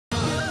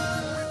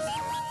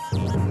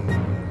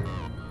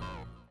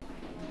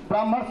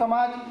ब्राह्मण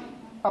समाज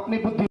अपनी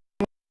बुद्धि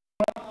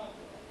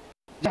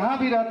जहाँ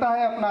भी रहता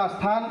है अपना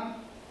स्थान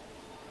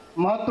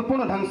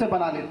महत्वपूर्ण ढंग से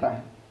बना लेता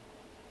है।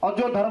 और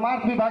जो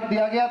धर्मार्थ विभाग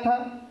दिया गया था,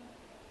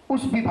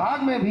 उस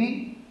विभाग में भी,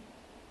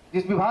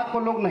 जिस विभाग को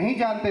लोग नहीं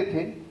जानते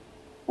थे,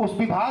 उस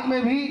विभाग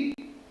में भी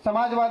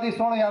समाजवादी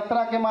स्वर्ण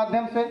यात्रा के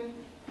माध्यम से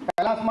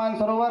कैलाश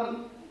मानसरोवर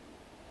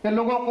के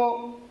लोगों को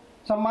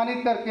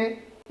सम्मानित करके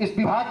इस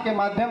विभाग के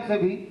माध्यम से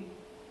भी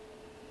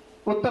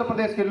उत्तर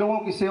प्रदेश के लोगों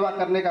की सेवा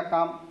करने का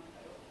काम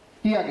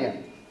किया गया।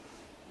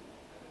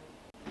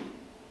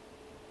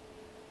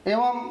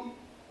 एवं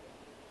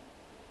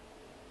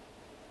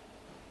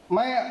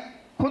मैं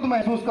खुद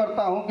महसूस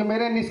करता हूं कि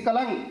मेरे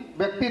निष्कलंक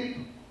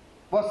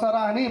व्यक्तित्व व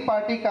सराहनीय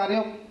पार्टी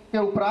कार्यों के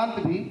उपरांत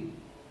भी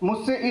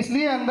मुझसे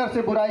इसलिए अंदर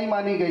से बुराई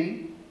मानी गई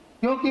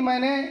क्योंकि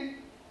मैंने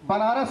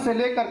बनारस से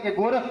लेकर के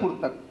गोरखपुर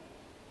तक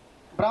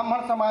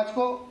ब्राह्मण समाज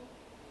को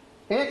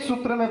एक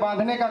सूत्र में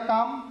बांधने का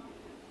काम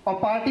और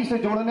पार्टी से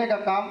जोड़ने का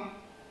काम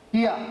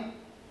किया।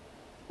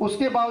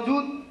 उसके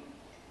बावजूद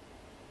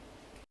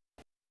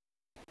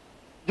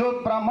जो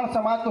ब्राह्मण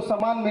समाज को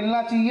सम्मान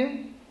मिलना चाहिए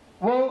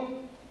वो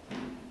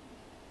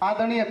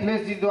आदरणीय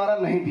अखिलेश जी द्वारा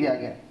नहीं दिया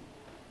गया।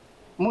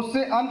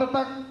 मुझसे अंत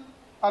तक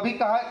अभी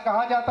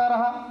कहा जाता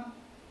रहा,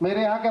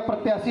 मेरे यहाँ का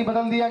प्रत्याशी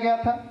बदल दिया गया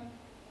था,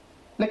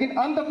 लेकिन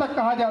अंत तक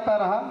कहा जाता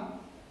रहा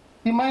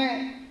कि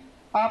मैं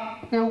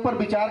आपके ऊपर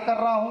विचार कर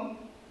रहा हूँ,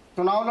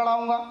 चुनाव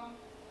लड़ाऊंगा।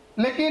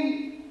 लेकिन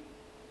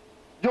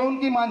जो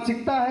उनकी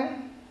मानसिकता है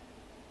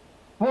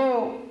वो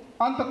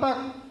अंत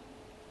तक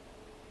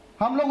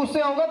हम लोग उससे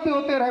अवगत भी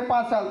होते रहे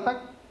 5 साल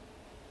तक,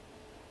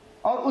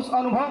 और उस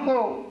अनुभव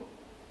को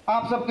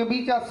आप सबके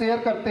बीच आज शेयर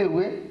करते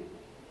हुए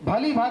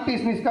भली भांति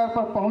इस निष्कर्ष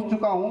पर पहुंच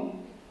चुका हूं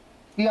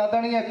कि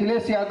आदरणीय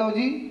अखिलेश यादव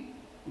जी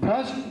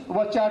भ्रष्ट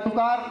व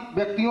चाटुकार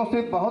व्यक्तियों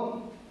से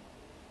बहुत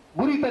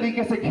बुरी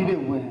तरीके से घिरे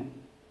हुए हैं।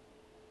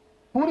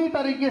 पूरी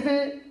तरीके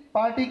से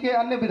पार्टी के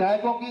अन्य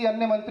विधायकों की,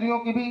 अन्य मंत्रियों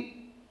की भी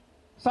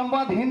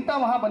संवादहीनता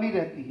वहां बनी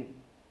रहती है।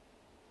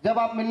 जब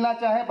आप मिलना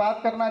चाहें, बात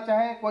करना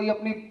चाहें, कोई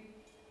अपनी,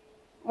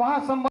 वहां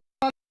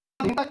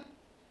संवादहीनता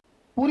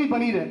पूरी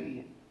बनी रहती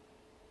है।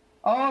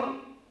 और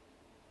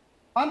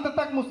अंत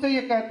तक मुझसे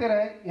ये कहते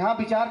रहे, यहां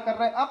विचार कर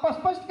रहे हैं, आप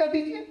स्पष्ट कह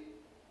दीजिए,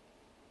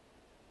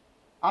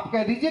 आप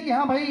कह दीजिए कि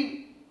हाँ भाई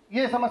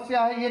ये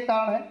समस्या है, ये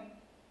कारण है।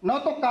 न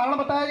तो कारण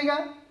बताया गया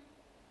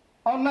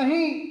और न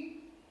ही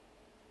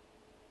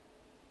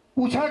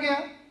पूछा गया।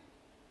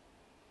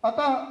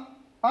 अतः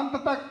अंत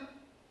तक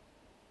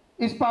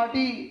इस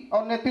पार्टी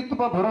और नेतृत्व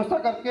पर भरोसा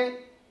करके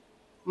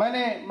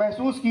मैंने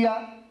महसूस किया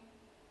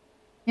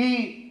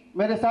कि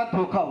मेरे साथ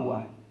धोखा हुआ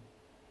है।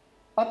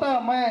 अतः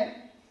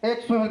मैं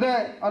एक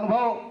सुहृदय,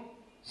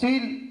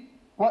 अनुभवशील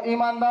व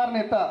ईमानदार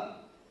नेता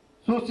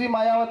सुश्री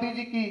मायावती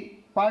जी की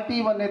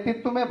पार्टी व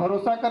नेतृत्व में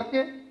भरोसा करके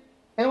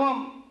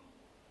एवं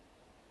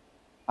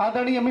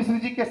आदरणीय मिश्र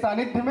जी के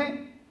सानिध्य में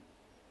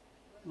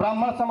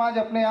ब्राह्मण समाज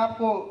अपने आप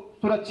को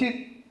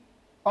सुरक्षित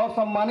और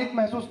सम्मानित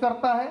महसूस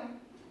करता है।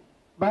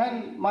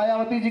 बहन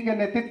मायावती जी के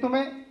नेतृत्व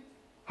में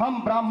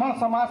हम ब्राह्मण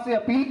समाज से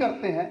अपील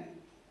करते हैं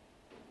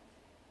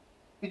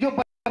कि जो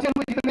बचे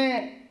हुए जितने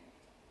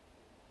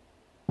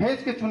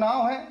फेज के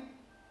चुनाव हैं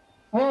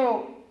वो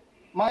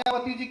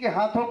मायावती जी के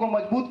हाथों को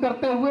मजबूत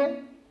करते हुए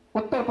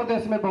उत्तर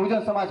प्रदेश में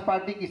बहुजन समाज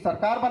पार्टी की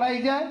सरकार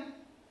बनाई जाए,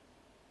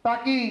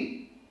 ताकि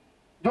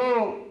जो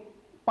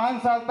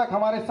 5 साल तक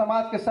हमारे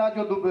समाज के साथ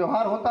जो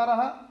दुर्व्यवहार होता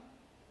रहा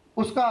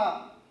उसका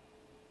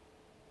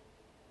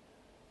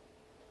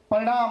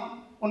परिणाम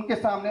उनके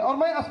सामने। और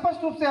मैं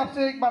स्पष्ट रूप से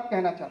आपसे एक बात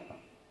कहना चाहता हूं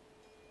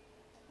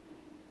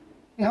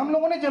कि हम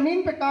लोगों ने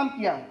जमीन पे काम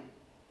किया है,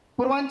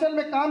 पूर्वांचल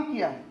में काम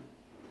किया है,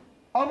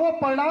 और वो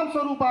परिणाम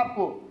स्वरूप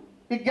आपको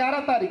 11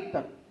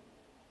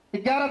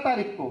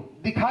 तारीख को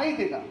दिखाई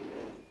देगा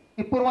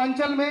कि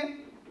पूर्वांचल में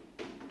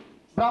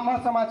ब्राह्मण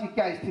समाज की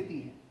क्या स्थिति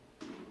है।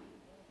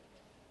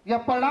 यह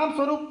परिणाम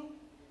स्वरूप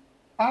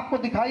आपको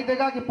दिखाई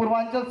देगा कि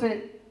पूर्वांचल से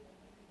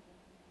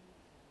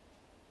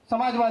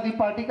समाजवादी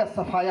पार्टी का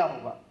सफाया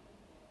होगा।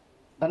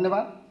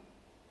 धन्यवाद।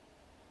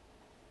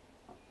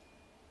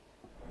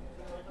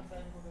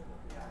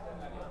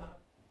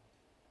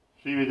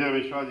 श्री विजय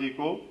मिश्रा जी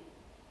को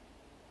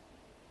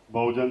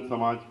बहुजन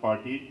समाज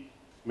पार्टी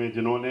में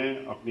जिन्होंने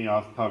अपनी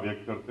आस्था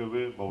व्यक्त करते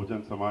हुए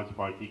बहुजन समाज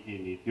पार्टी की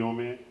नीतियों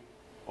में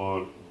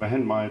और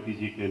बहन मायावती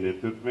जी के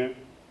नेतृत्व में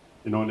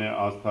इन्होंने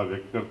आस्था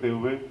व्यक्त करते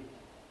हुए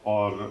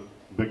और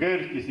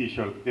बगैर किसी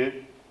शर्त के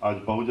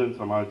आज बहुजन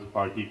समाज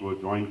पार्टी को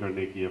ज्वाइन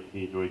करने की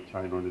अपनी जो इच्छा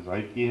इन्होंने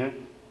जाहिर की है,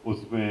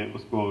 उसमें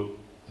उसको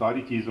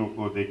सारी चीज़ों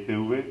को देखते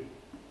हुए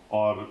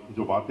और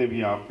जो बातें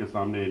भी आपके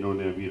सामने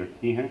इन्होंने अभी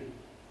रखी हैं,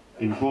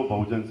 इनको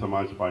बहुजन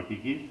समाज पार्टी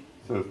की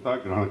सदस्यता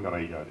ग्रहण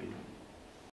कराई जा रही है।